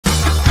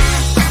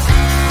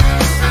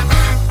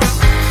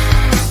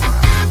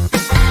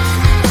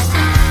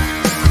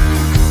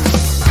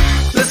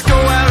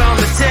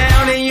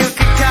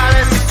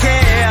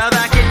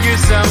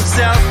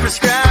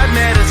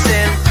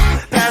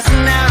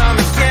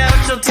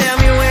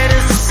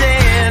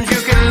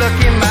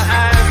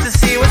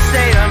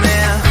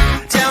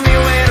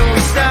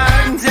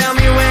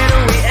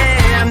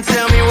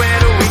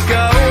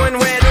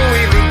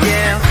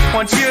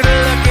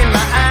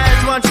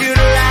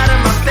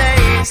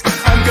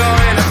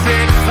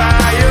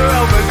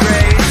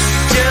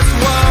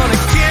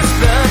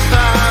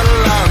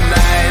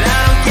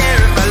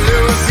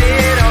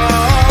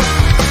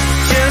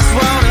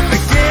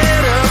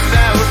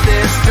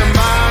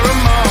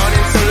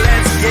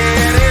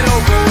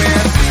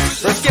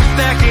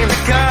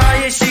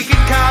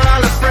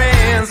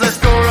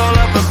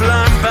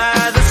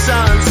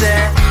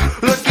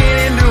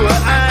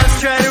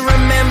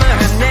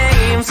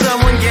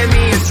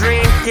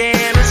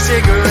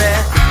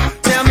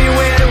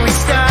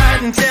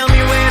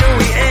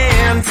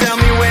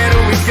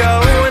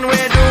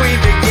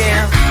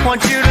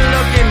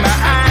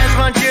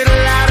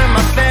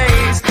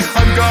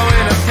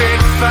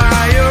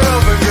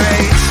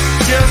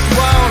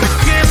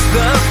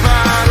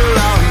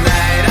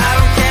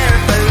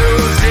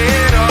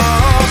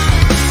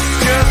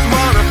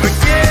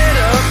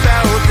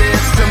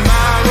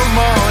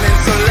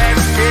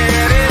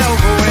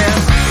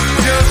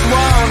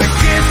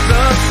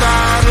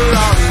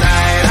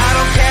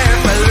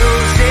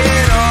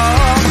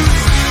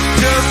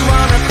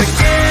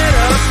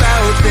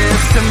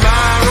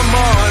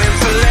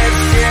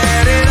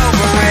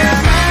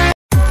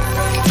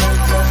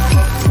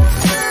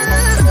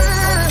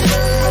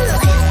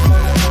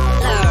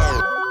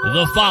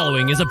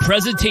following is a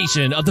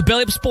presentation of the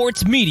Belly Up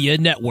Sports Media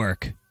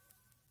Network.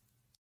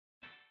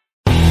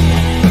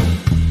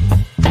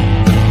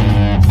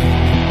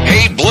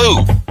 Hey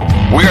Blue,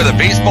 we are the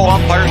Baseball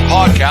Umpires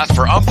podcast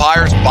for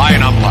umpires by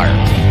an umpire.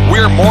 We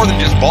are more than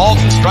just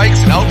balls and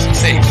strikes and outs and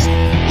safes.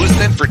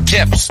 Listen in for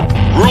tips,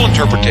 rule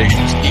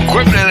interpretations,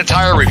 equipment and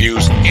attire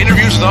reviews,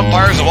 interviews with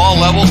umpires of all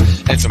levels,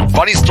 and some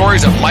funny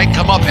stories that might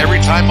come up every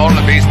time out on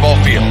the baseball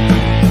field.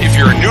 If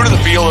you're new to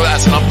the field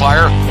as an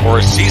umpire or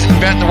a seasoned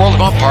vet in the world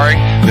of umpiring,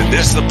 then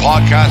this is the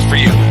podcast for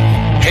you.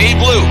 Hey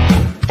Blue,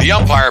 the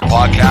Umpire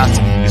Podcast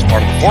is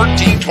part of the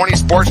 1420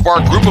 Sports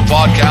Bar group of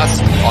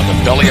podcasts on the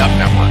Belly Up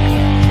Network.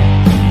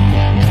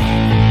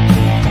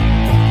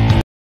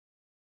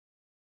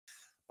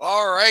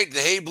 All right, the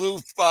Hey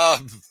Blue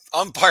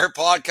Umpire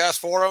Podcast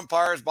for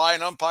umpires by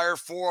an umpire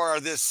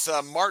for this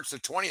March the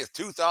 20th,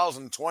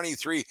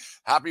 2023.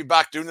 Happy to be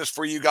back doing this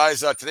for you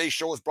guys. Today's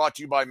show is brought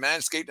to you by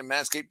Manscaped and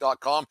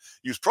Manscaped.com.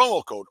 Use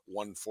promo code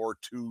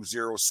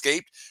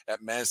 1420SCAPED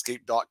at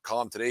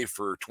Manscaped.com today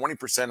for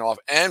 20% off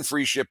and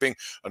free shipping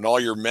on all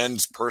your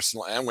men's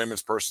personal and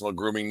women's personal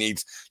grooming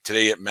needs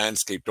today at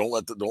Manscaped. Don't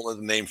let the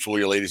name fool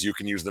you, ladies. You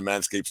can use the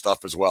Manscaped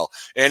stuff as well.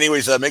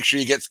 Anyways, make sure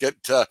you get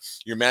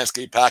your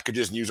Manscaped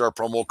packages and use our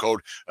promo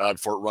code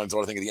before it runs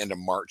out. I think at the end of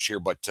March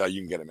here, but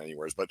you can get them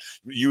anywhere. But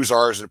use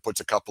ours and it puts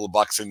a couple of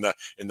bucks in the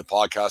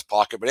podcast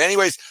pocket. But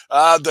anyways,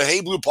 the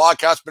Hey Blue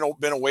podcast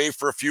been away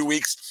for a few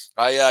weeks.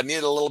 I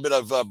needed a little bit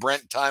of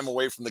Brent time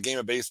away from the game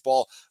of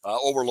baseball.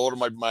 Overloaded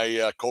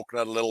my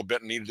coconut a little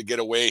bit and needed to get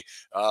away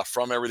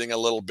from everything a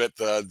little bit.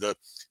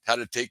 Had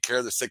to take care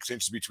of the 6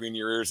 inches between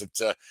your ears.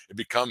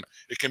 It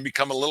can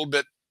become a little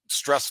bit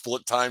stressful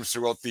at times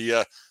throughout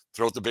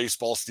the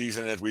baseball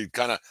season as we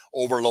kind of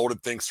overloaded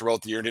things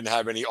throughout the year and didn't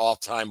have any off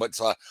time, but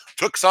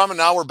took some, and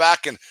now we're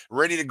back and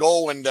ready to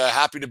go and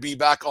happy to be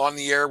back on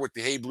the air with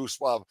the Hey Blue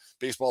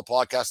Baseball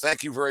Podcast.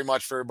 Thank you very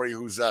much for everybody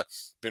who's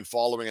been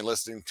following and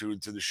listening to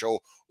the show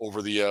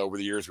over the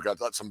years. We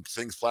got some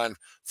things planned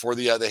for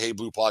the Hey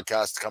Blue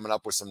Podcast coming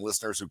up with some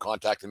listeners who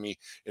contacted me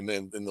in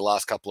the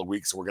last couple of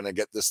weeks. So we're going to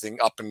get this thing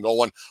up and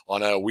going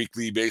on a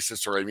weekly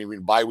basis, or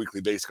even bi-weekly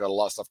basis. Got a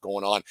lot of stuff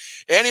going on.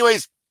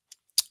 Anyways,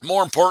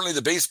 more importantly,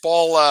 the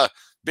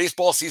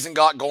baseball season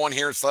got going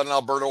here in Southern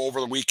Alberta over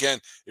the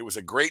weekend. It was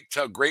a great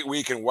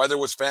weekend. Weather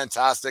was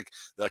fantastic.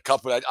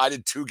 I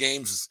did 2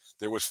 games.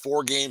 There was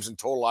 4 games in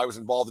total. I was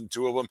involved in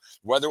 2 of them.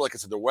 Weather, like I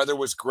said, the weather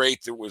was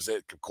great.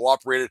 It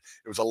cooperated.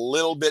 It was a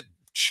little bit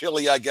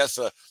chilly, I guess,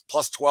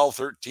 plus 12,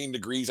 13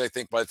 degrees, I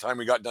think, by the time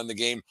we got done the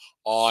game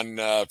on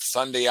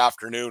Sunday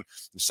afternoon.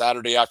 And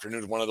Saturday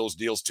afternoon is one of those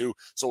deals too.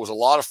 So it was a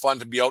lot of fun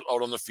to be out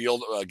on the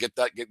field, get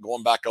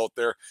going back out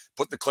there,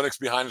 put the clinics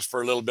behind us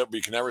for a little bit, but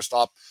you can never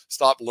stop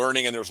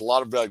learning. And there's a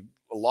lot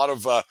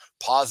of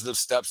positive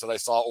steps that I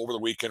saw over the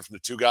weekend from the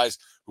 2 guys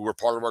who were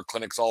part of our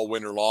clinics all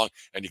winter long,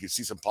 and you can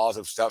see some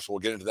positive steps. We'll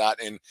get into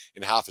that in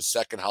half a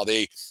second, how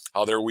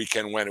their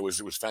weekend went. It was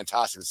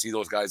fantastic to see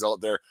those guys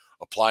out there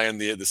applying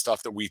the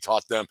stuff that we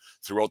taught them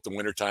throughout the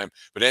wintertime.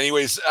 But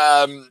anyways,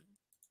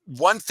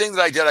 one thing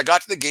that I did, I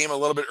got to the game a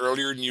little bit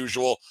earlier than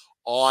usual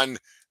on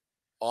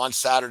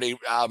Saturday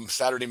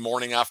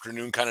morning,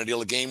 afternoon kind of deal.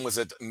 The game was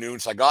at noon,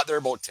 so I got there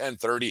about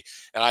 10:30,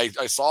 and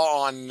I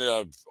saw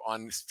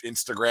on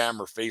Instagram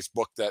or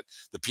Facebook that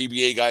the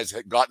PBA guys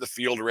had got the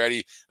field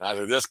ready. And I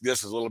thought,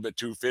 this is a little bit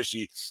too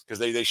fishy, because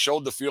they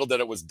showed the field that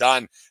it was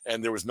done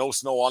and there was no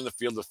snow on the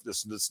field. The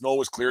snow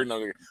was cleared, and I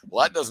was like,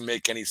 well, that doesn't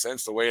make any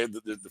sense. The way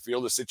the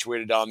field is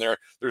situated down there,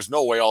 there's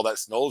no way all that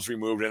snow is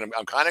removed. And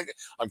I'm kind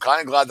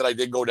of glad that I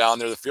did go down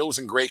there. The field was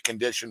in great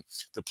condition,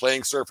 the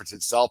playing surface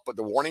itself, but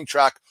the warning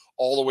track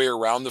all the way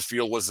around the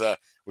field was a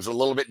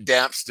little bit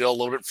damp still, a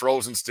little bit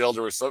frozen still.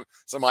 There was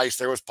some ice,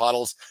 there was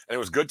puddles, and it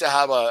was good to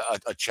have a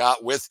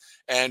chat with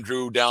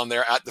Andrew down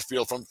there at the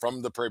field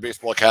from the Prairie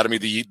Baseball Academy,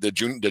 the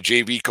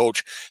JV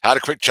coach. Had a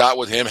quick chat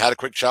with him, had a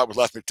quick chat with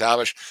Les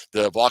McTavish,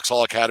 the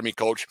Vauxhall Academy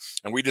coach,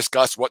 and we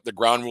discussed what the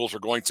ground rules were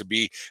going to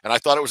be. And I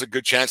thought it was a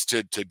good chance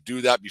to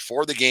do that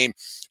before the game,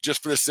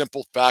 just for the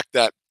simple fact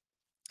that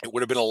it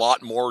would have been a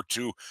lot more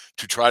to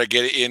try to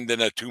get it in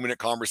than a 2-minute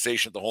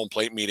conversation at the home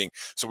plate meeting.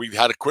 So we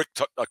had a quick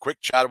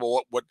chat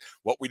about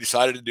what we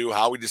decided to do,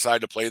 how we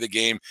decided to play the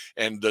game,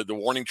 and the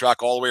warning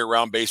track all the way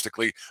around.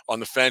 Basically, on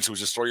the fence, it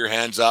was just throw your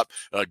hands up.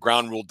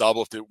 Ground rule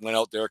double if it went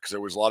out there, because there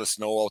was a lot of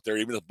snow out there.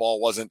 Even if the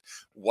ball wasn't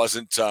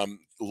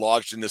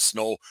lodged in the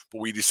snow, but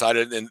we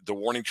decided, and the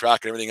warning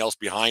track and everything else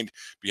behind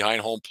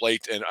home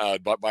plate and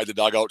by the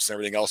dugouts and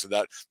everything else,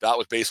 that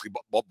was basically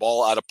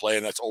ball out of play,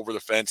 and that's over the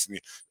fence, and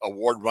the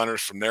award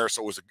runners from there.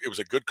 So it was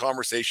a good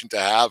conversation to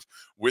have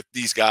with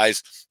these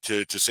guys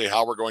to say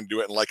how we're going to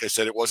do it. And like I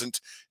said, it wasn't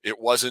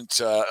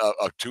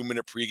a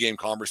 2-minute pregame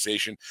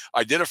conversation.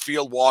 I did a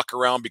field walk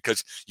around,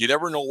 because you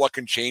never know what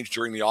can change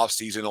during the off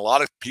season. A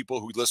lot of people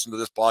who listen to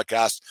this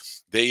podcast,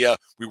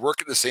 we work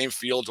at the same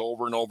fields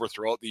over and over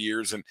throughout the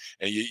years, and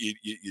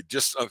you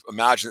just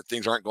imagine that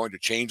things aren't going to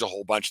change a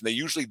whole bunch, and they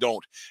usually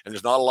don't. And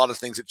there's not a lot of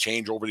things that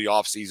change over the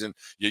off season.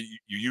 You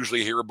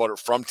usually hear about it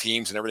from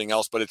teams and everything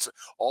else, but it's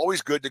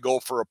always good to go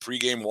for a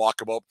pregame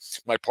walkabout.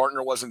 My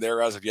partner wasn't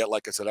there as of yet,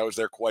 like I I said, I was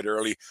there quite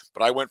early,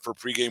 but I went for a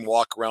pregame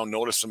walk around,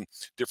 noticed some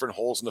different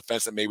holes in the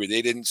fence that maybe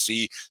they didn't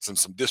see, some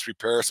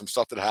disrepair, some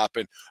stuff that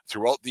happened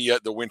throughout the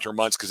winter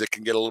months, because it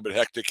can get a little bit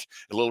hectic,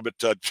 a little bit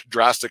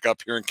drastic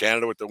up here in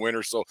Canada with the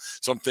winter. So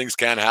some things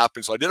can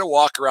happen. So I did a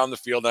walk around the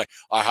field. And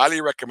I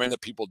highly recommend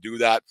that people do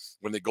that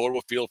when they go to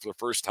a field for the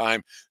first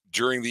time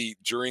during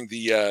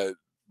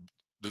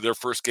their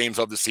first games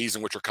of the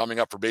season, which are coming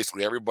up for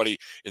basically everybody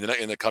in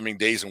the coming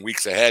days and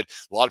weeks ahead.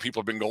 A lot of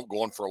people have been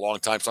going for a long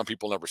time. Some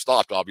people never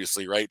stopped,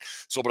 obviously, right?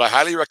 So, but I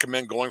highly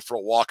recommend going for a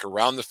walk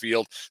around the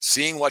field,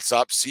 seeing what's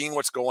up, seeing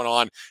what's going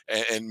on,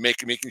 and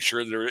making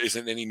sure there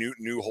isn't any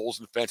new holes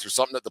in the fence or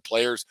something that the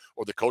players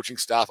or the coaching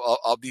staff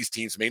of these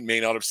teams may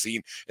not have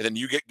seen. And then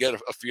you get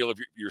a feel of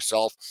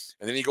yourself.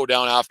 And then you go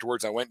down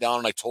afterwards. I went down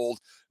and I told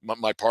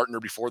my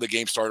partner before the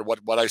game started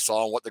what I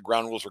saw and what the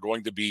ground rules were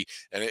going to be,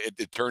 and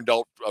it turned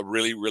out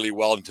really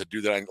well. And to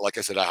do that, and like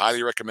I said, I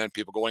highly recommend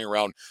people going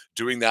around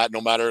doing that,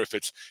 no matter if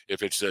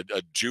it's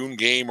a June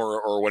game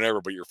or whatever.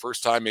 But your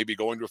first time maybe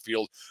going to a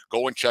field,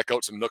 go and check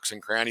out some nooks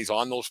and crannies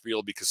on those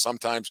fields, because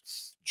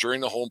sometimes during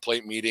the home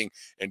plate meeting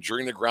and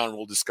during the ground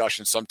rule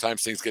discussion,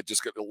 sometimes things get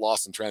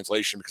lost in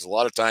translation, because a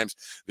lot of times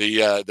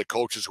the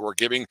coaches who are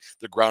giving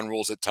the ground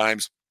rules at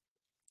times,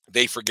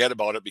 they forget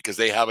about it because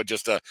they have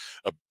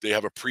they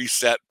have a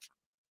preset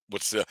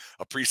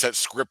a preset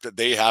script that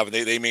they have, and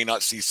they may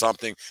not see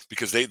something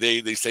because they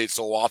say it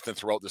so often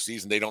throughout the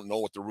season they don't know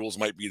what the rules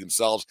might be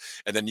themselves.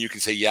 And then you can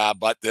say, yeah,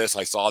 but this,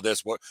 I saw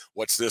this,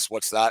 what's this,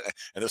 what's that,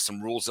 and there's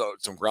some rules,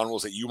 some ground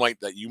rules that you might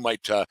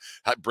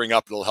bring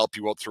up that'll help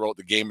you out throughout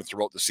the game and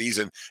throughout the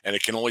season. And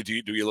it can only do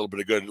you a little bit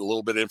of good. A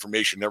little bit of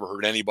information never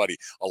hurt anybody.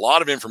 A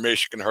lot of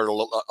information can hurt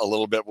a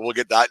little bit, but we'll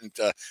get that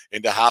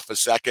into half a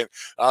second.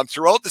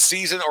 Throughout the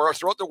season or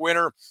throughout the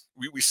winter,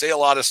 we say a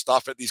lot of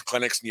stuff at these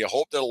clinics, and you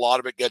hope that a lot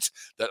of it gets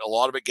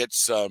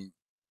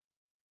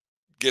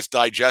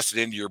digested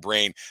into your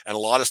brain, and a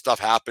lot of stuff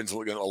happens, a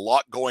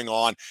lot going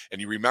on,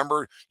 and you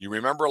remember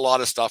a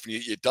lot of stuff, and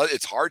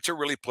it's hard to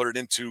really put it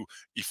into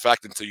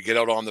effect until you get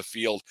out on the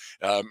field.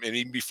 And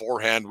even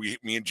beforehand,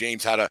 me and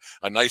James had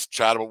a nice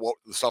chat about what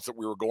the stuff that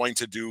we were going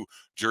to do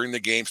during the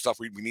game, stuff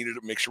we needed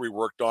to make sure we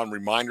worked on,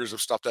 reminders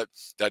of stuff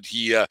that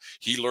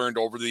he learned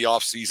over the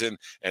off season,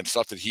 and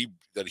stuff that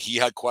he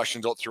had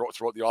questions out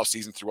throughout the off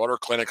season, throughout our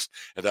clinics,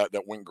 and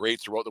that went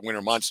great throughout the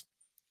winter months.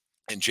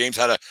 And James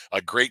had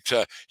a great.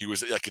 I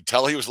could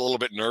tell he was a little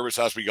bit nervous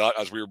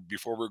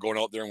before we were going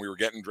out there and we were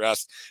getting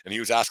dressed, and he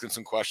was asking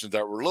some questions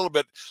that were a little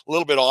bit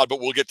odd. But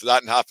we'll get to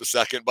that in half a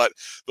second. But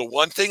the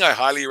one thing I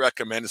highly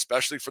recommend,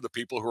 especially for the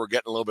people who are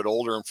getting a little bit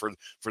older, and for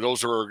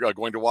those who are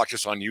going to watch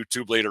us on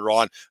YouTube later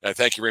on, and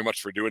thank you very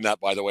much for doing that,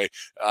 by the way.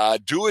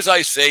 Do as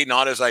I say,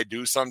 not as I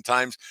do.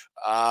 Sometimes,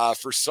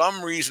 for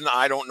some reason,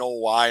 I don't know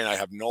why, and I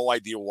have no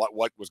idea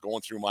what was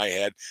going through my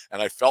head,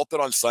 and I felt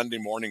it on Sunday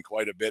morning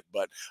quite a bit,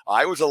 but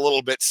I was a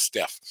little bit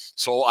stiff.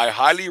 So I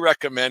highly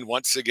recommend,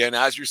 once again,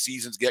 as your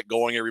seasons get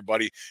going,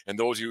 everybody, and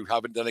those of you who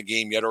haven't done a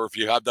game yet, or if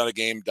you have done a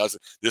game,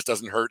 this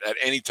doesn't hurt at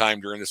any time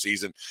during the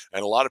season.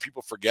 And a lot of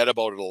people forget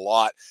about it a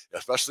lot,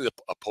 especially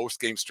a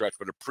post-game stretch,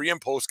 but a pre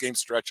and post-game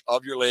stretch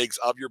of your legs,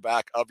 of your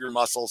back, of your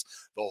muscles,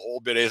 the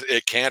whole bit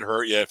it can't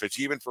hurt you. If it's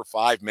even for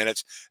 5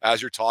 minutes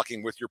as you're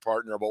talking with your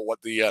partner about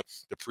what the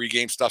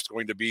pregame stuff's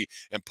going to be,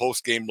 and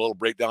post-game little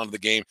breakdown of the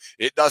game,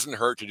 it doesn't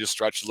hurt to just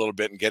stretch a little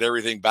bit and get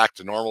everything back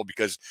to normal,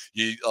 because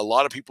a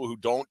lot of people who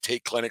don't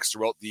take clinics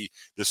throughout the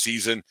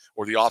season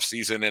or the off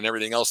season and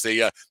everything else,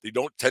 they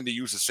don't tend to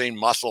use the same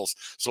muscles.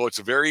 So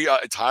it's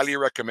highly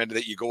recommended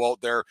that you go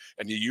out there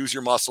and you use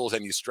your muscles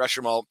and you stretch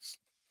them out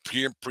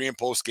pre and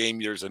post game.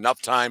 There's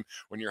enough time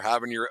when you're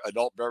having your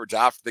adult beverage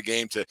after the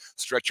game to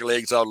stretch your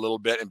legs out a little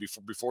bit, and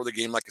before the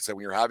game, like I said,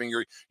 when you're having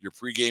your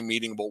pregame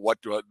meeting about what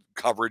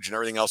coverage and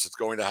everything else that's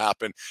going to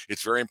happen,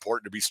 it's very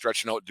important to be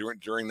stretching out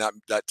during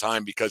that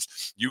time,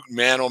 because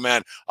oh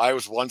man, I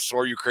was one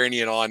sore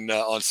Ukrainian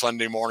on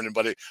Sunday morning,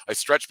 but I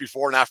stretched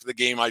before and after the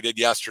game. I did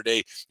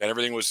yesterday, and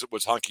everything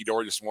was hunky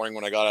dory this morning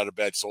when I got out of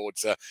bed. So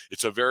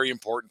it's a very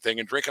important thing,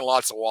 and drinking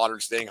lots of water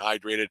and staying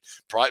hydrated.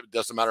 Probably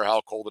doesn't matter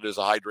how cold it is.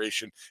 A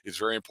hydration is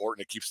very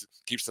important. It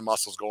keeps the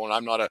muscles going.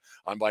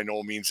 I'm by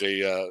no means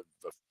a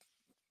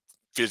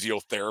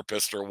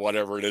physiotherapist or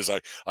whatever it is.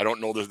 I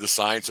don't know the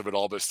science of it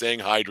all, but staying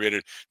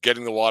hydrated,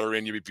 getting the water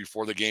in you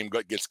before the game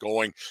gets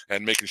going,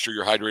 and making sure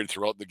you're hydrated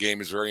throughout the game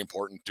is very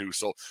important too.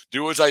 So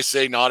do as I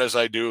say, not as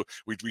I do.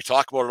 We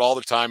talk about it all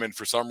the time, and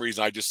for some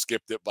reason I just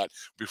skipped it. But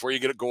before you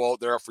go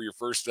out there for your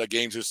first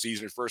games this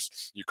season,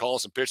 you call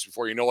some pitch,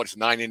 before you know it's a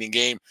 9-inning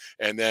game,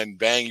 and then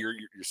bang, you're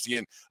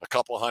seeing a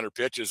couple of 100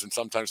 pitches and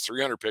sometimes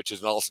 300 pitches,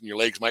 and all of a sudden your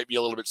legs might be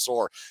a little bit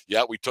sore.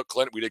 Yeah, we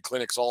did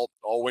clinics all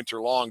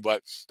winter long,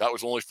 but that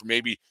was only for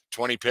maybe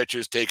 20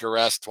 pitches, take a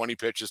rest, 20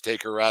 pitches,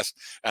 take a rest,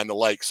 and the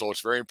like. So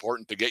it's very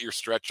important to get your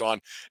stretch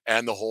on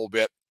and the whole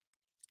bit.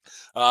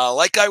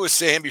 Like I was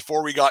saying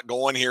before we got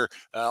going here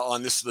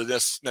on this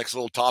next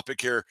little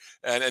topic here,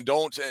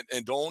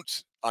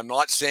 don't. I'm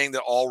not saying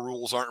that all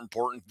rules aren't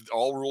important.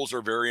 All rules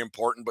are very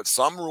important, but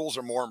some rules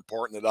are more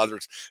important than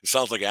others. It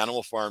sounds like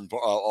Animal Farm.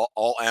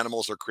 All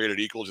animals are created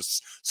equal.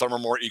 Just some are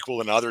more equal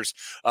than others.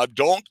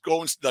 Don't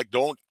go and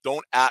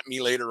don't at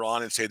me later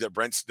on and say that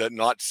Brent's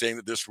not saying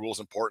that this rule is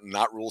important,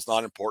 that rule's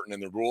not important,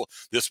 and the rule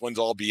this one's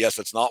all BS.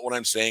 That's not what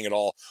I'm saying at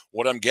all.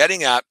 What I'm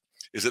getting at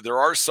is that there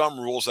are some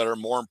rules that are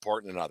more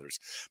important than others.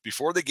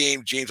 Before the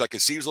game, James, I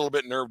could see he was a little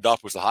bit nerved up.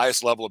 It was the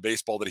highest level of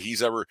baseball that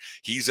he's ever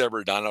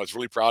done. I was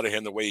really proud of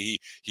him the way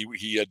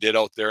he did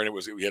out there, and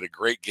we had a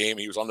great game.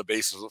 He was on the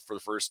bases for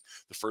the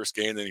first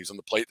game, then he was on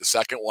the plate the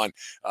second one.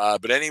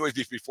 But anyways,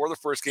 before the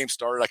first game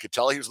started, I could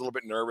tell he was a little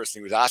bit nervous, and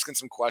he was asking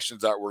some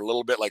questions that were a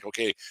little bit like,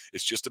 okay,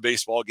 it's just a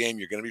baseball game.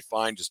 You're going to be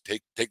fine. Just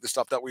take the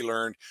stuff that we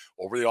learned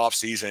over the off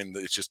season.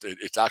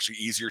 It's actually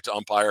easier to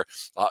umpire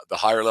the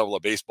higher level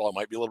of baseball. It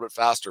might be a little bit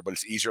faster, but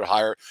it's easier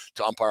to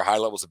umpire high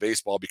levels of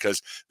baseball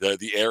because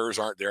the errors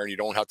aren't there, and you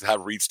don't have to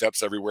have read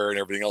steps everywhere and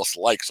everything else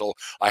like. So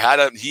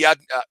he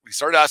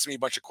started asking me a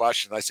bunch of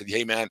questions. I said,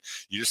 hey man,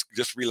 you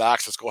just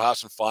relax. Let's go have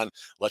some fun.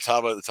 Let's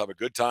have a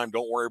good time.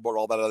 Don't worry about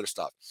all that other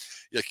stuff.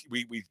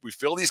 We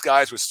fill these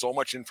guys with so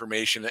much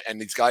information,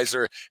 and these guys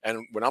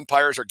and when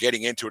umpires are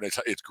getting into it,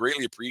 it's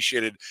greatly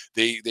appreciated.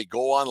 They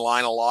go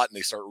online a lot, and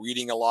they start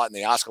reading a lot, and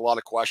they ask a lot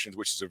of questions,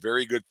 which is a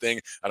very good thing.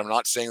 And I'm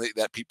not saying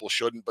that people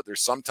shouldn't, but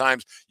there's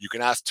sometimes you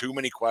can ask too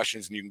many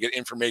questions and you can get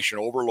information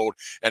overload,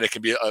 and it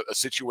can be a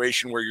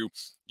situation where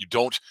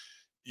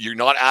you're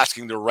not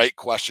asking the right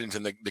questions,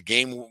 and the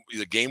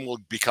game will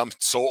become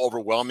so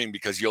overwhelming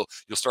because you'll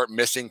start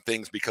missing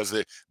things because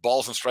the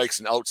balls and strikes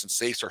and outs and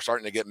safes are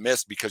starting to get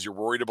missed because you're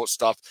worried about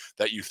stuff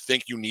that you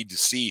think you need to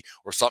see,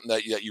 or something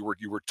that you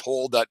were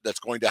told that's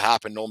going to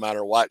happen no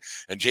matter what.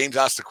 And James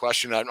asked the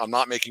question. I'm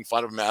not making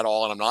fun of him at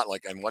all,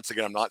 and once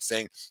again, I'm not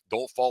saying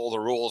don't follow the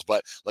rules,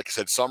 but like I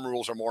said, some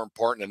rules are more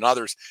important than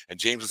others. And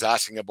James was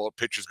asking about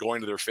pitchers going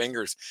to their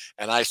fingers,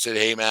 and I said,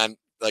 hey man,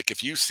 like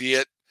if you see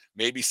it,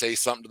 maybe say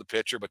something to the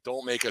pitcher, but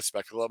don't make a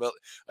spectacle of it.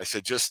 I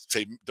said, just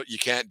say you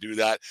can't do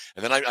that.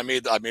 And then I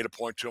made a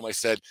point to him. I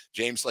said,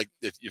 James, like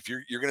if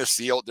you're going to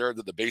see out there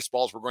that the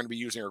baseballs we're going to be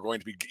using are going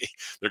to be,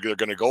 they're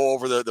going to go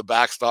over the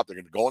backstop. They're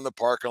going to go in the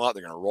parking lot.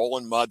 They're going to roll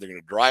in mud. They're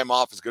going to dry them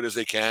off as good as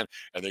they can,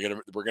 and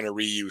we're going to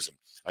reuse them.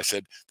 I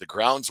said the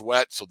ground's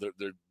wet, so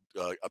they're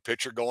a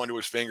pitcher going to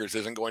his fingers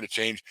isn't going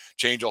to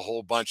change a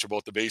whole bunch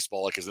about the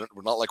baseball, because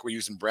we're not like we're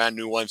using brand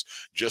new ones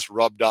just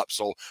rubbed up.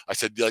 So I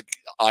said, like,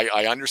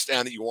 I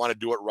understand that you want to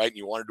do it right and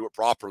you want to do it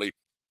properly,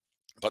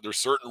 but there's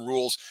certain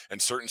rules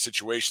and certain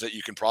situations that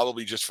you can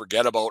probably just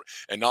forget about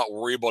and not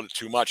worry about it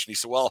too much. And he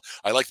said, well,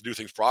 I like to do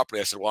things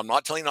properly. I said, well, I'm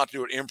not telling you not to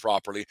do it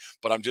improperly,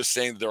 but I'm just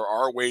saying there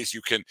are ways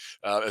you can,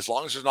 as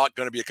long as there's not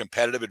going to be a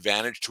competitive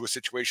advantage to a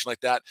situation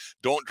like that,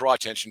 don't draw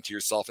attention to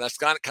yourself. And that's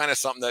kind of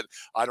something that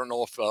I don't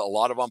know if a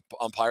lot of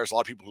umpires, a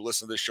lot of people who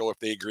listen to this show, if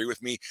they agree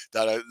with me,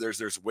 that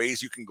there's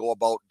ways you can go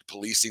about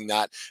policing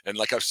that. And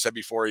like I've said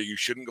before, you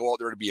shouldn't go out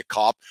there to be a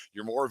cop.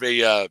 You're more of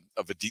a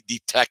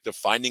detective,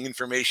 finding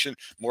information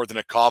more than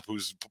a cop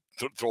who's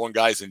throwing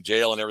guys in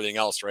jail and everything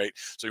else, right?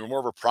 So you're more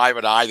of a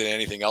private eye than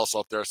anything else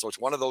out there. So it's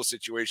one of those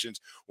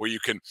situations where you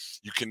can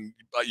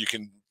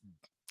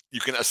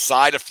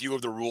aside a few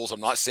of the rules. I'm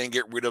not saying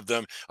get rid of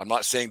them. I'm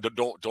not saying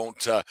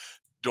don't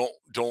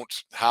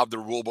have the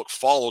rule book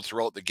followed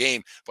throughout the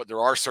game, but there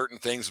are certain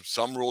things.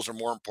 Some rules are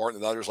more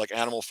important than others, like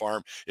Animal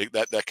Farm,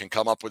 that can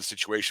come up with a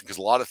situation, because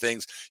a lot of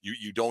things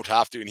you don't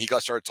have to. And he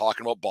started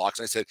talking about balks,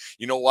 and I said,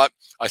 you know what?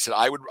 I said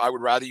I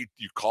would rather you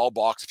call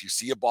balks. If you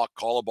see a balk,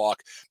 call a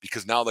balk,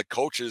 because now the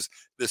coaches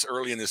this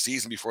early in the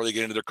season, before they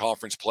get into their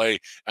conference play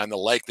and the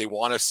like, they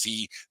want to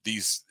see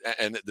these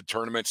and the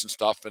tournaments and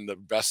stuff and the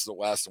best of the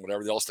West and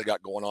whatever else they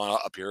got going on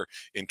up here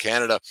in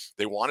Canada.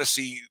 They want to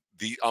see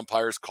the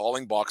umpires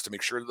calling balks to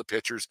make sure that the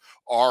pitchers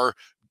are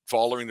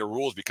following the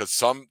rules,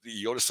 because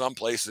you go to some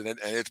places and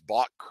it's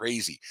balk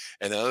crazy,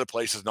 and then other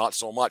places not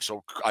so much.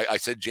 So I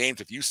said, James,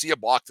 if you see a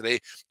balk today,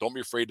 don't be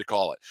afraid to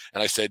call it.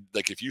 And I said,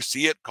 like, if you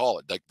see it, call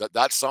it. Like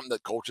that's something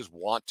that coaches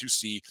want to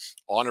see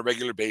on a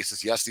regular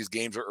basis. Yes, these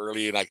games are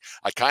early, and I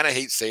kind of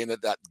hate saying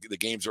that the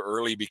games are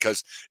early,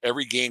 because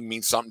every game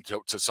means something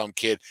to some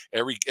kid.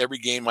 Every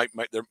game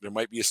there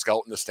might be a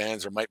scout in the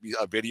stands, there might be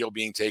a video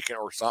being taken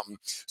or something.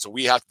 So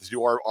we have to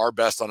do our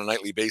best on a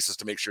nightly basis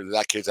to make sure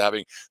that kid's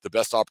having the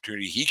best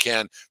opportunity he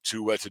can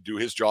to do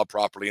his job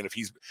properly. And if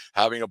he's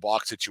having a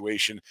balk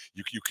situation,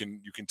 you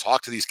can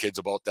talk to these kids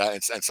about that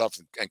and stuff,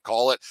 and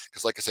call it,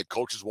 because like I said,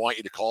 coaches want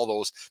you to call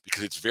those,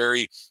 because it's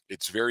very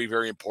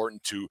very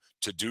important to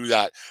do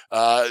that.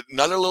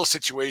 Another little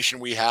situation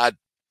we had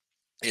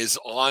is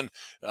on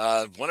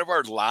one of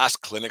our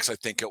last clinics. I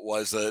think it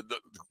was the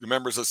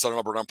members of the Southern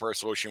Alberta Umpire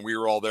Association. We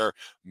were all there.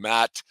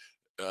 Matt,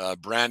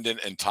 Brandon,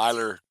 and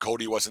Tyler.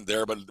 Cody wasn't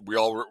there, but we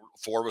all were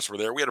 4 of us were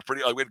there. We had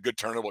a good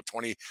turnout, about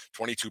 20,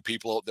 22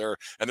 people out there,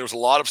 and there was a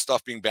lot of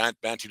stuff being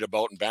bantied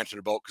about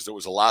because it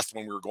was the last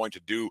one we were going to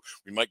do.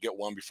 We might get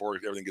one before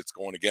everything gets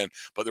going again,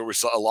 but there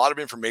was a lot of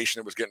information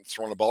that was getting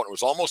thrown about. It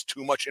was almost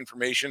too much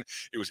information.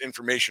 It was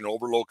information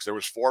overload because there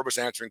was 4 of us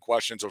answering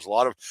questions. There was a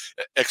lot of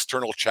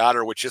external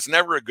chatter, which is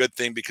never a good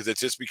thing because it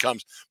just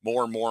becomes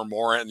more and more and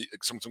more, and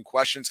some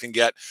questions can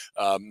get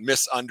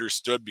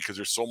misunderstood because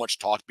there's so much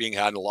talk being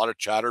had and a lot of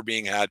chatter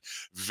being had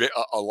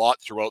a lot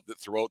throughout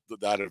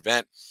that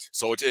event.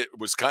 So it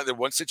was kind of the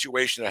one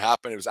situation that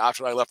happened. It was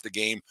after I left the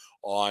game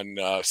on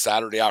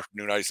Saturday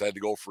afternoon. I decided to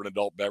go for an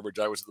adult beverage.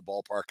 I was at the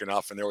ballpark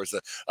enough, and there was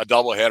a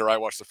doubleheader. I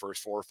watched the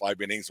first 4 or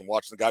 5 innings and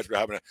watched the guys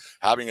were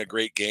having a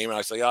great game. And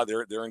I said, yeah,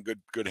 they're in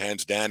good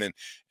hands, Dan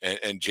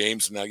and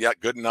James. And yeah,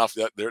 good enough.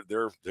 That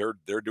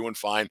they're doing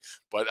fine.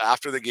 But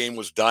after the game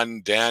was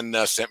done, Dan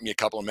sent me a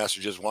couple of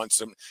messages,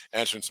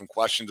 answering some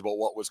questions about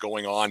what was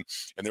going on,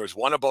 and there was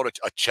one about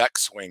a check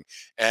swing,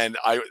 and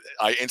I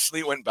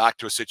instantly went back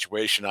to a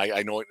situation.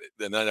 I know,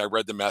 and then I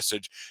read the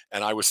message,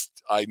 and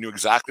I knew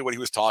exactly what he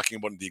was talking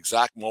about. In the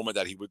exact moment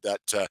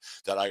that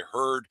that I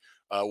heard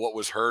what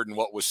was heard and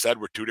what was said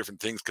were 2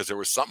 different things, because there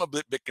was something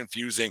a bit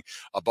confusing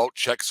about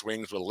check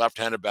swings with a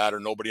left-handed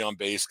batter, nobody on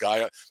base,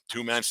 guy,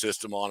 2-man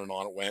system, on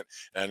it went.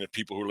 And if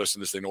people who listen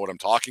to this, they know what I'm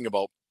talking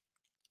about.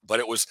 But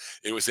it was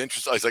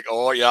interesting. I was like,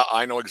 oh yeah,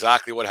 I know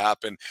exactly what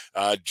happened.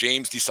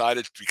 James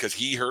decided, because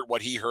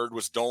what he heard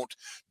was don't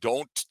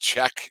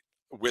check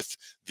with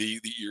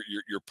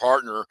your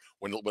partner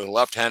with a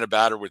left-handed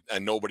batter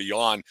and nobody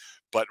on.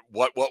 But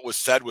what was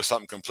said was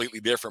something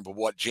completely different. But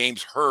what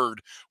James heard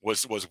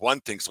was one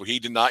thing. So he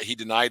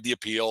denied the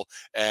appeal,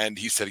 and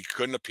he said he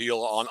couldn't appeal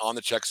on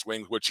the check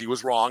swing, which he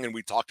was wrong. And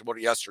we talked about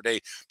it yesterday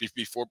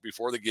before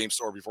the game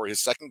started, before his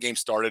second game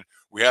started.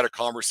 We had a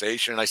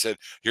conversation, and I said,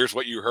 "Here's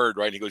what you heard,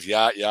 right?" And he goes,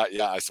 "Yeah."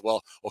 I said,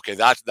 "Well, okay,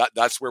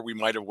 that's where we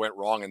might have went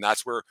wrong, and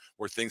that's where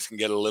things can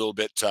get a little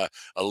bit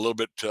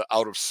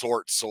out of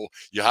sorts. So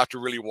you have to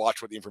really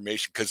watch what the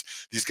information, because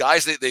these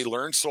guys they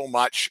learn so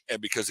much,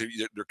 and because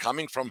they're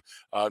coming from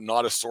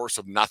not a source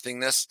of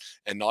nothingness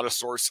and not a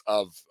source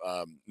of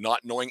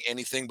not knowing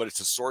anything, but it's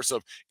a source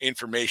of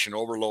information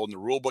overload. And the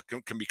rule book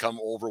can become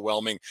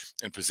overwhelming,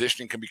 and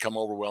positioning can become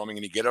overwhelming.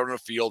 And you get out in the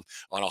field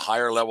on a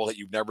higher level that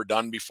you've never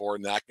done before,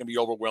 and that can be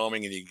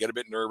overwhelming, and you get a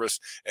bit nervous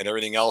and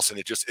everything else. And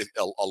it's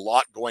a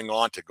lot going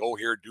on to go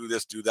here, do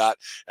this, do that,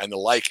 and the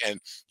like. And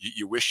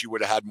you wish you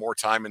would have had more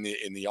time in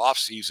the off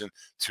season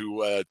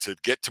to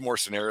get to more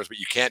scenarios, but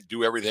you can't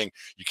do everything.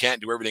 You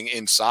can't do everything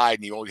inside,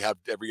 and you only have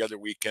every other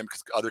weekend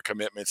because other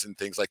commitments and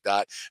things like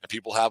that, and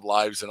people have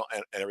lives and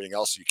everything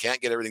else. So you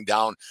can't get everything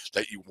down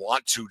that you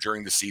want to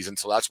during the season.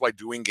 So that's why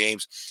doing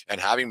games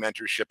and having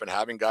mentorship and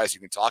having guys you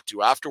can talk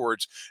to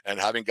afterwards, and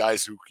having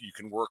guys who you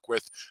can work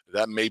with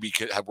that maybe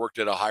have worked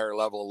at a higher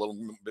level, a little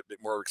bit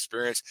more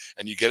experience,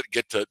 and you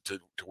get to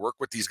work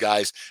with these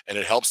guys, and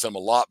it helps them a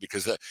lot,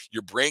 because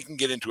your brain can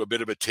get into a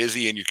bit of a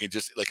tizzy, and you can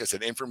just, like I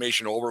said,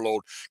 information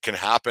overload can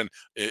happen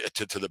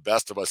to the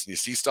best of us. And you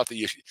see stuff that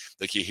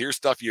you hear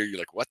stuff, you're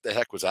like, what the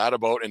heck was that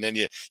about? And then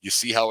you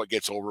see how it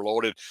gets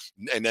overloaded.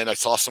 And then I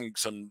saw some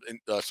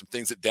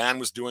things that Dan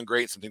was doing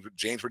great, some things that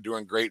James were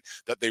doing great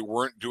that they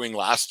weren't doing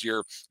last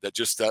year, that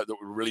just that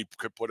really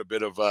could put a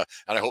bit of and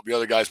I hope the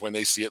other guys, when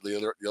they see it,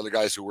 the other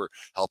guys who were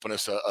helping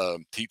us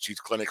teach these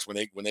clinics, when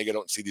they get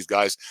out and see these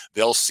guys,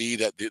 they'll see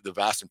that the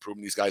vast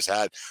improvement these guys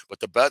had. But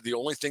the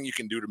only thing you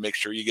can do to make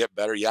sure you get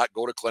better,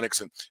 go to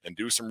clinics and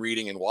do some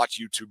reading and watch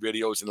YouTube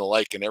videos and the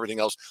like and everything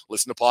else,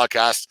 listen to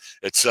podcasts.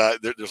 It's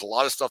there's a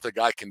lot of stuff that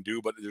guy can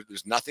do, but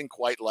there's nothing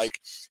quite like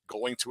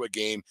going to a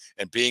game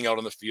and being out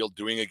on the field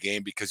doing a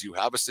game, because you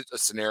have a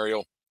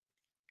scenario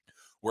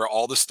where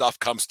all the stuff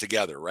comes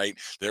together, right?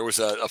 There was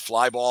a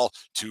fly ball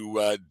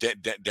to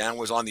Dan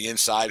was on the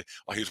inside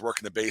while he was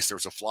working the base. There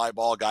was a fly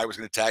ball. Guy was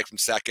going to tag from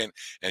second,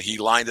 and he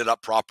lined it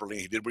up properly.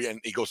 He did, and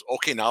he goes,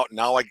 okay, now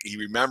he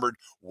remembered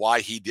why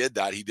he did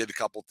that. He did a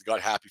couple,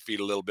 got happy feet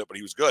a little bit, but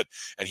he was good,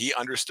 and he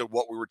understood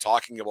what we were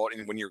talking about.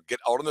 And when you get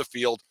out on the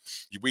field,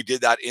 we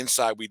did that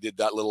inside. We did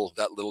that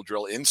little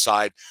drill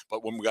inside,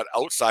 but when we got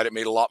outside, it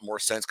made a lot more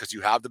sense, because you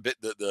have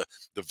the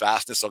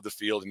vastness of the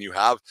field, and you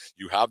have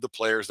the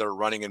players that are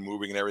running and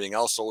moving and everything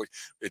else. So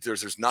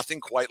there's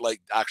nothing quite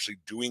like actually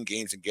doing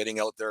games and getting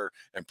out there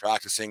and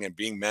practicing and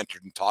being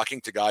mentored and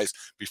talking to guys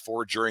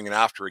before, during, and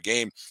after a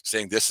game,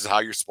 saying this is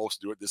how you're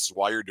supposed to do it, this is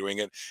why you're doing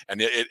it, and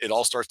it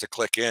all starts to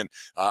click in.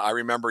 I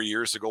remember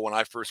years ago when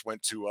I first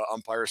went to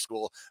umpire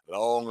school, a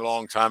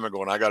long time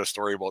ago, and I got a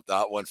story about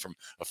that one from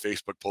a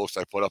Facebook post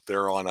I put up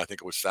there on, I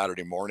think it was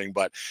Saturday morning.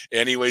 But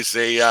anyways,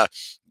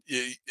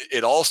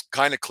 it all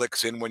kind of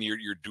clicks in when you're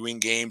doing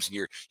games and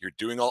you're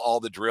doing all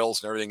the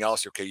drills and everything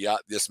else. Okay, yeah,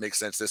 this makes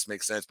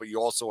sense. But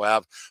you also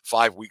have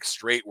 5 weeks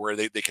straight where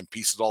they can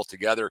piece it all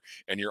together,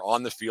 and you're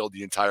on the field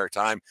the entire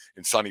time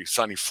in sunny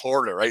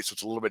Florida, right? So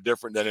it's a little bit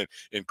different than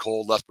in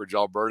cold Lethbridge,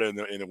 Alberta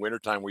in the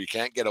wintertime, where you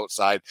can't get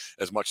outside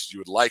as much as you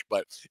would like.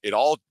 But it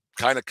all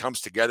kind of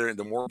comes together, and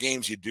the more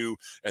games you do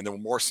and the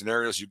more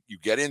scenarios you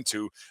get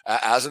into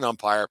as an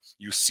umpire,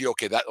 you see,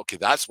 okay,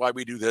 that's why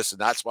we do this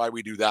and that's why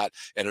we do that.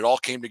 And it all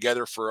came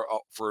together for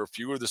a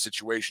few of the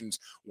situations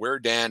where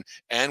Dan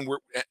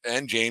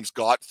and James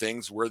got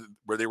things where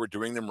they were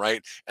doing them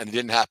right, and it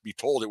didn't have to be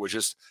told. It was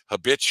just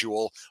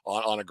habitual.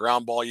 On a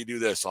ground ball you do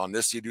this, on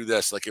this you do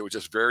this. Like, it was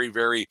just very,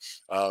 very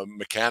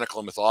mechanical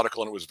and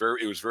methodical, and it was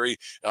very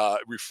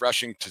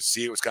refreshing to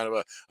see. It was kind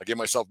of I gave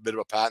myself a bit of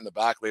a pat in the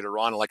back later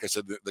on. And like I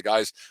said, the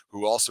guys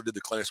who also did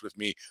the clinics with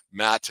me,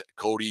 Matt,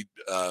 Cody,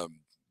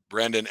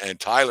 Brendan, and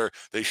Tyler,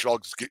 they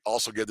should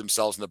also give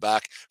themselves in the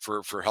back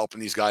for helping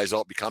these guys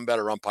out become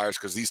better umpires,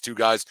 because these two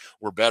guys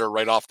were better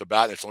right off the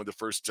bat. And it's only the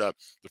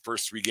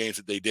first 3 games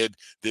that they did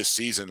this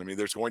season. I mean,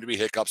 there's going to be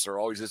hiccups. There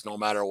always is, no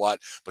matter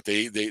what. But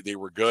they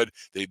were good.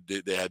 They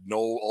had no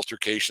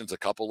altercations. A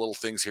couple little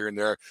things here and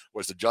there.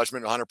 Was the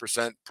judgment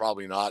 100%?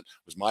 Probably not.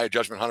 Was my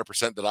judgment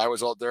 100% that I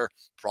was out there?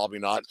 Probably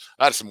not.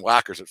 I had some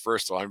whackers at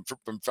first, so I'm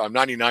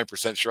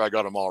 99% sure I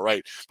got them all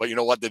right. But you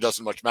know what? That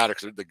doesn't much matter,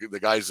 because the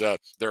guys,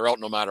 they're out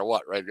no matter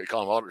what, right? They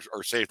call them out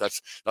or safe.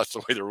 That's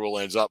the way the rule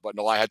ends up. But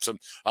no, I had some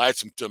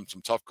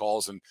tough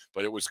calls,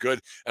 but it was good.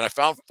 And I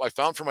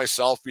found for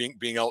myself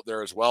being out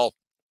there as well,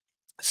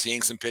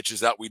 seeing some pitches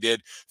that we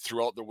did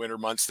throughout the winter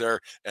months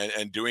there,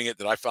 and doing it,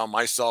 that I found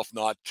myself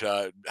not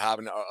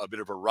having a bit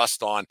of a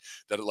rust on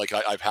that, like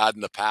I've had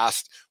in the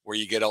past, where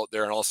you get out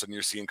there and all of a sudden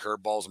you're seeing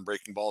curveballs and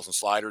breaking balls and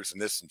sliders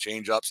and this and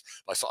changeups.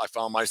 I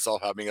found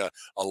myself having a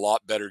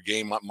lot better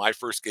game. My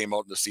first game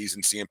out in the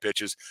season, seeing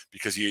pitches,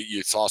 because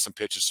you saw some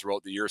pitches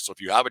throughout the year. So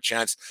if you have a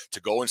chance to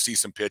go and see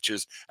some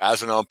pitches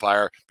as an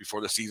umpire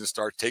before the season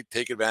starts,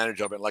 take advantage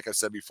of it. And like I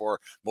said before,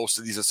 most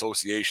of these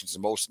associations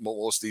and most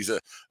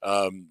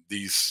of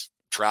these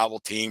travel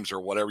teams, or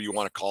whatever you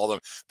want to call them,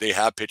 they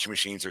have pitching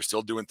machines. They're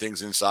still doing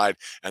things inside,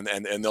 and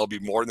they'll be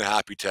more than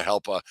happy to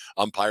help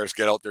umpires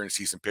get out there and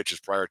see some pitches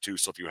prior to.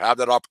 So if you have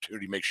that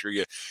opportunity, make sure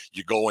you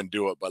go and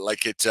do it. But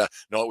like it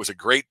was a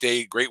great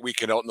day, great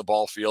weekend out in the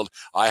ball field.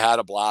 I had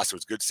a blast. It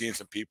was good seeing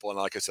some people, and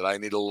like I said, I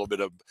need a little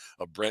bit of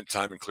Brent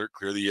time and clear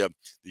the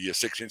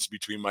 6 inches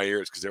between my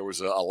ears, because there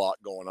was a lot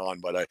going on.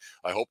 But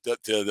I hope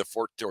that the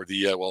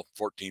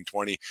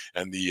 1420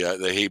 and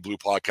the Hey Blue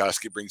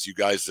podcast brings you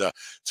guys a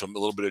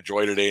little bit of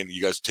joy today, and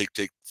you guys take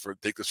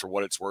this for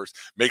what it's worth.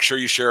 Make sure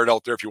you share it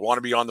out there. If you want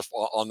to be on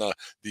the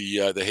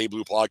Hey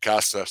Blue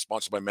podcast,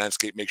 sponsored by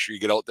Manscaped, make sure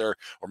you get out there,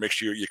 or make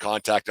sure you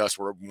contact us.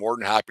 We're more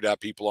than happy to have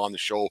people on the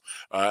show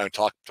and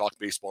talk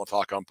baseball and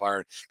talk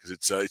umpiring, because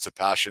it's a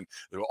passion.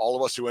 All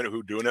of us who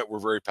are doing it, we're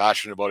very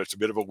passionate about it. It's a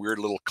bit of a weird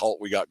little cult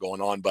we got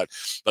going on, but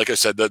like I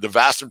said, the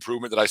vast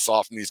improvement that I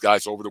saw from these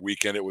guys over the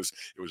weekend, it was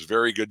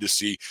very good to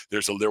see.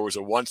 There was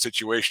a one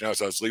situation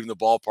as I was leaving the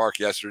ballpark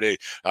yesterday,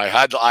 I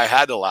had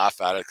to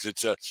laugh at it, because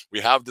we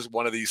have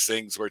one of these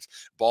things where it's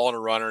ball and a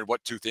runner, and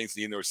what two things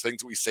need. There's things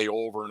that we say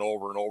over and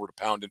over and over to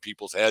pound in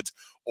people's heads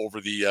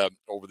over the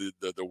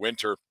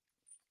winter,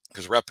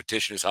 because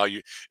repetition is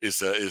is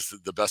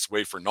the best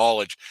way for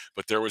knowledge.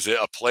 But there was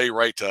a play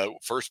right to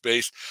first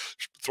base,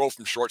 throw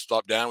from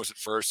shortstop. Dan was at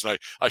first, and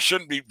I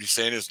shouldn't be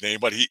saying his name,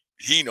 but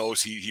he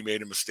knows he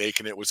made a mistake.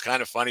 And it was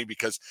kind of funny,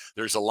 because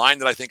there's a line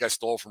that I think I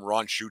stole from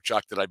Ron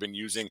Shuchuk that I've been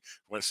using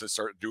when I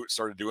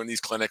started doing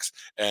these clinics,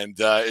 and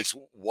it's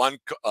one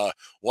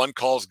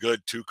call's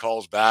good, 2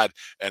 calls bad,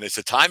 and it's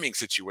a timing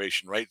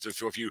situation, right?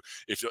 So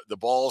if the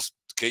ball's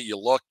okay, you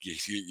look, you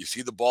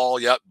see the ball,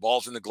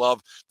 ball's in the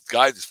glove,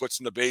 his foot's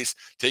in the base,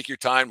 take your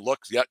time, look,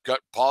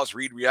 pause,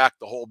 read, react,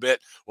 the whole bit.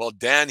 Well,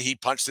 Dan, he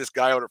punched this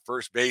guy out at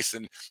first base,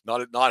 and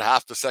not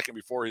half the second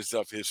before his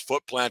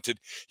foot planted,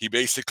 he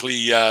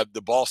basically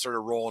the ball started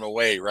rolling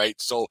away, right?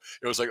 So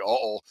it was like,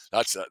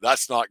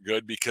 that's not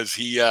good, because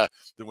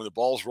when the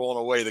ball's rolling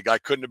away, the guy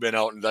couldn't have been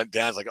out, and then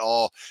Dan's like,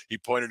 he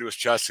pointed to his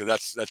chest, so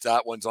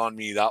that one's on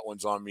me, that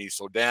one's on me.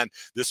 So Dan,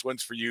 this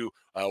one's for you.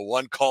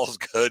 1 call's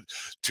good,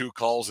 2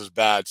 calls is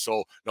bad.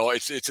 So no,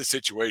 it's a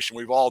situation.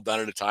 We've all done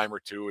it a time or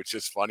two. It's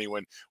just funny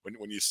when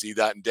you see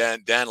that. And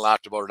Dan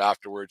laughed about it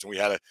afterwards, and we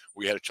had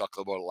a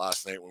chuckle about it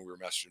last night when we were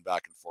messaging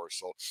back and forth.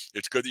 So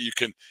it's good that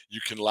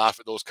you can laugh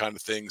at those kind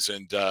of things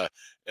and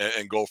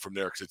go from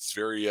there, because it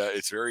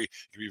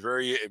can be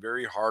very,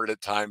 very hard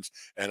at times.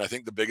 And I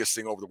think the biggest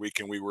thing over the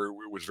weekend, it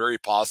was very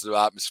positive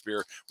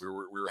atmosphere. We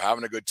were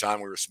having a good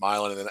time. We were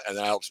smiling, and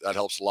that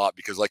helps a lot,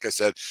 because like I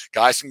said,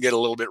 guys can get a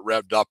little bit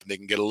revved up, and they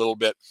can get a little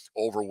bit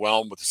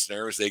overwhelmed with the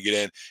scenarios they get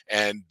in.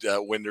 And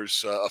when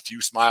there's a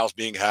few smiles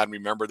being had,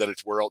 remember that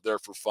we're out there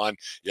for fun.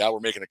 Yeah,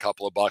 we're making a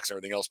couple of bucks and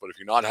everything else, but if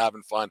you're not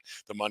having fun,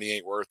 the money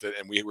ain't worth it.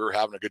 And we were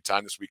having a good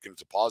time this weekend.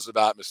 It's a positive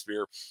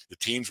atmosphere. The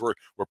teams were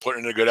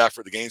putting in a good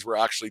effort. The games were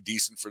actually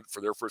decent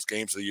for their first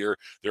games of the year,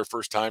 their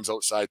first times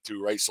outside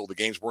too, right? So the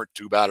games weren't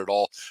too bad at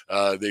all.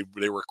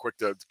 They were quick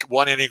to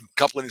one inning, a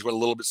couple innings went a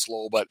little bit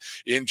slow, but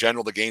in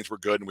general, the games were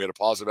good, and we had a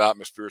positive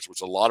atmosphere. So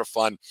it was a lot of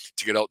fun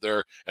to get out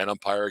there and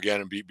umpire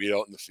again and be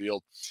out in the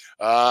field.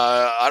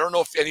 I don't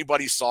know if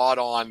anybody saw it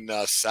on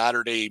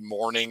Saturday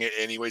morning.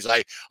 Anyways,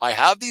 I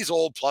have these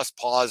old plus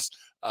pause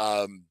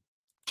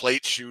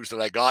plate shoes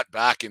that I got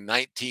back in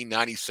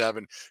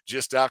 1997,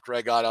 just after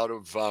I got out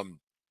of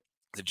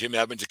the Jim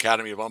Evans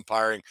Academy of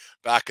Umpiring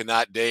back in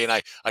that day. And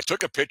I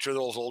took a picture of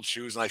those old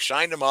shoes and I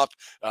shined them up,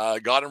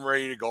 got them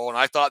ready to go. And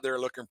I thought they were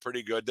looking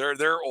pretty good.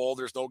 They're old.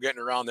 There's no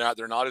getting around that.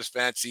 They're not as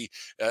fancy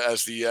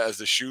as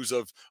the shoes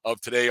of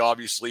today,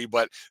 obviously,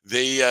 but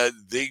they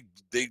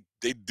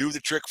do the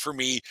trick for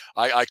me.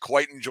 I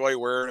quite enjoy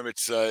wearing them.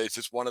 It's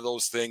just one of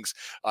those things.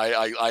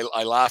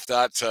 I laughed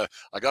at.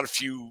 I got a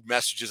few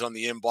messages on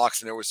the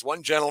inbox, and there was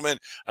one gentleman,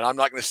 and I'm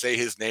not going to say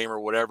his name or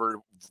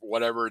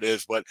whatever it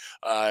is, but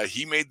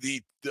he made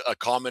a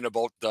comment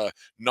about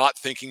not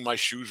thinking my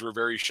shoes were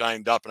very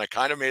shined up, and I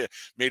kind of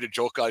made a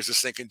joke. I was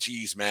just thinking,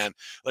 geez, man,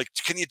 like,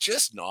 can you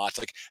just not,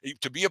 like,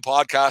 to be a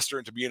podcaster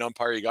and to be an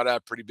umpire, you got to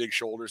have pretty big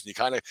shoulders, and you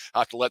kind of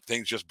have to let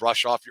things just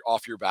brush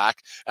off your back.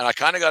 And I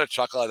kind of got a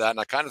chuckle at that, and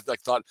I kind of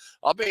like thought,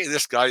 I'll bet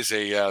this guy's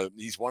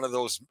he's one of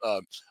those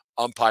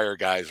umpire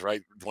guys,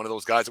 right? One of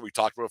those guys that we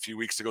talked about a few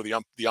weeks ago, the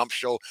ump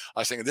show. I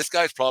was thinking, this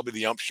guy's probably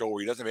the ump show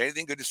where he doesn't have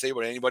anything good to say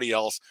about anybody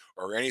else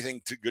or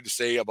anything good to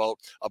say about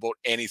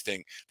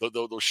anything.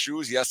 Those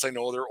shoes, yes, I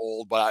know they're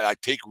old, but I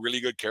take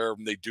really good care of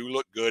them. They do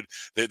look good.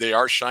 They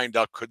are shined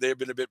up. Could they have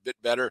been a bit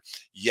better?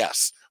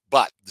 Yes.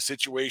 But the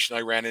situation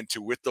I ran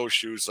into with those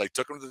shoes, I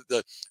took them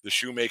to the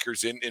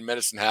shoemakers in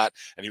Medicine Hat,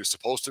 and he was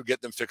supposed to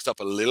get them fixed up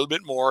a little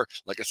bit more.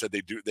 Like I said,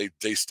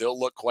 they still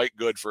look quite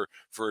good for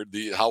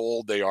how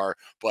old they are.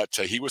 But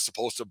he was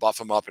supposed to buff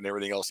them up and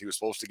everything else. He was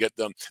supposed to get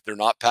them. They're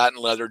not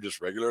patent leather, just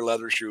regular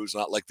leather shoes,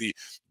 not like the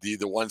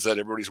ones that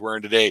everybody's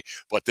wearing today.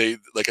 But they,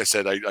 like I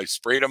said, I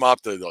sprayed them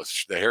up, the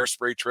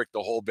hairspray trick,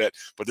 the whole bit.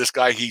 But this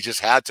guy, he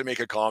just had to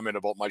make a comment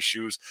about my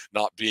shoes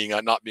not being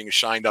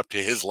shined up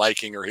to his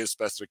liking or his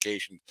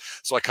specifications.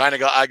 So I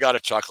got a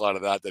chuckle out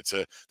of that.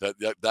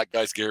 That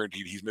guy's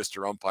guaranteed he's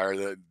Mr.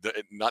 Umpire.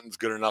 Nothing's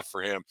good enough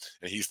for him,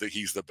 and he's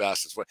the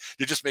best.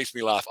 It just makes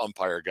me laugh,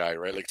 umpire guy,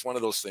 right? Like, it's one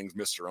of those things,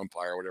 Mr.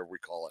 Umpire, whatever we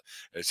call it.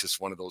 It's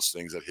just one of those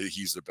things that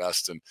he's the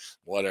best, and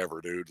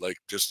whatever, dude. Like,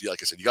 just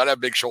like I said, you got to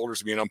have big shoulders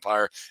to be an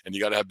umpire, and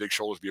you got to have big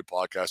shoulders to be a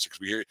podcaster, because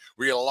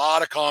we get a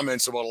lot of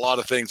comments about a lot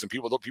of things, and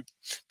people don't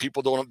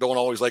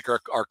always like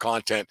our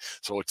content.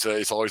 So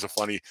it's always a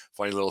funny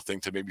little thing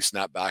to maybe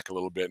snap back a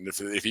little bit. And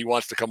if he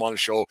wants to come on the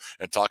show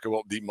and talk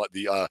about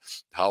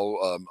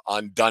how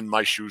undone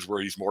my shoes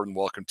were, he's more than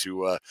welcome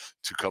to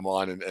come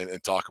on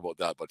and talk about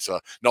that. But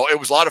no, it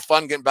was a lot of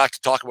fun getting back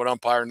to talk about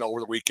umpiring over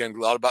the weekend.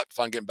 A lot of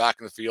fun getting back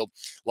in the field.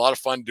 A lot of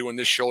fun doing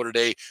this show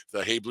today,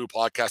 the Hey Blue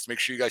podcast. Make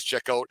sure you guys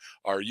check out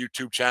our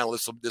YouTube channel.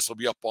 This will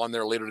be up on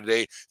there later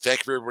today.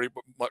 Thank you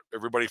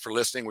everybody for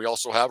listening. We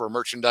also have our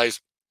merchandise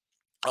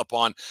up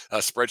on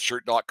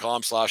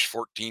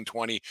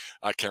spreadshirt.com/1420.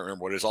 I can't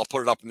remember what it is. I'll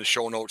put it up in the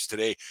show notes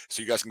today, so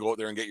you guys can go out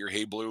there and get your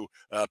Hey Blue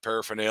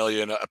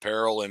paraphernalia and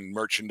apparel and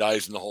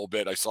merchandise and the whole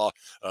bit. I saw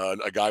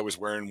a guy was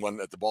wearing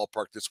one at the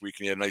ballpark this week,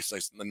 and he had a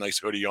nice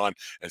hoodie on,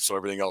 and so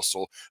everything else.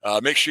 So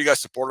make sure you guys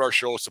support our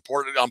show,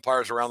 support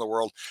umpires around the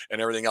world and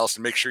everything else,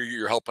 and make sure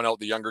you're helping out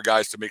the younger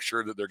guys to make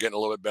sure that they're getting a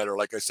little bit better.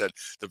 Like I said,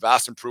 the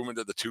vast improvement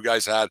that the two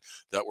guys had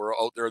that were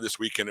out there this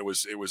weekend, I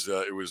was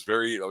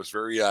very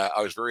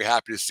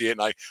happy to see it,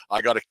 and I'm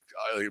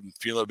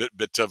feeling a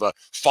bit of a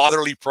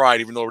fatherly pride,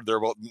 even though they're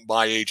about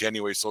my age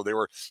anyway. So they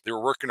were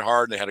working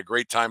hard, and they had a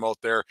great time out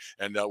there.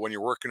 And when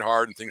you're working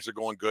hard and things are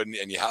going good,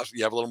 and you have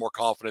a little more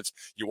confidence,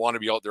 you want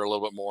to be out there a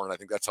little bit more. And I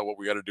think that's what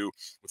we got to do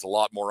with a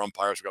lot more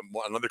umpires. We got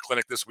another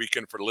clinic this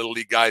weekend for the Little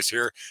League guys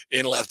here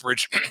in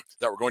Lethbridge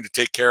that we're going to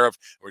take care of.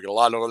 We got a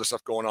lot of other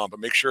stuff going on, but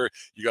make sure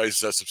you guys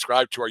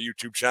subscribe to our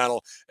YouTube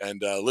channel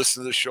and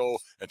listen to the show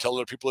and tell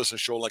other people to listen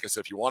to the show. Like I said,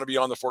 if you want to be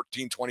on the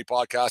 1420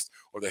 podcast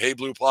or the Hey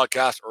Blue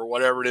podcast or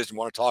whatever it is, and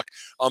want to talk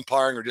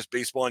umpiring or just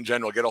baseball in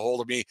general, get a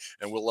hold of me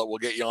and we'll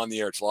get you on the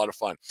air. It's a lot of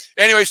fun.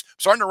 Anyways,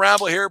 starting to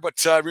ramble here, but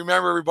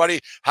remember, everybody,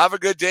 have a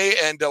good day,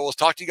 and we'll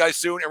talk to you guys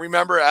soon. And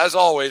remember, as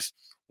always,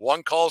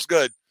 one call's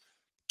good,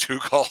 two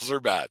calls are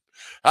bad.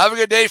 Have a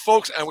good day,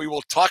 folks, and we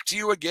will talk to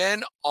you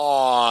again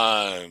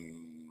on,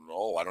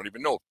 I don't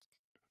even know.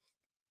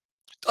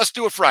 Let's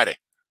do it Friday.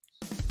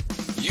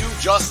 You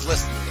just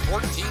listened to the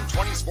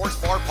 1420 Sports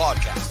Bar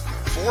podcast.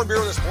 4 beer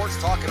with the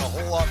sports, talking a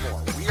whole lot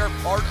more. We are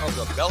part of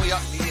the Belly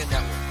Up Media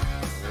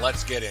Network.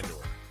 Let's get into it.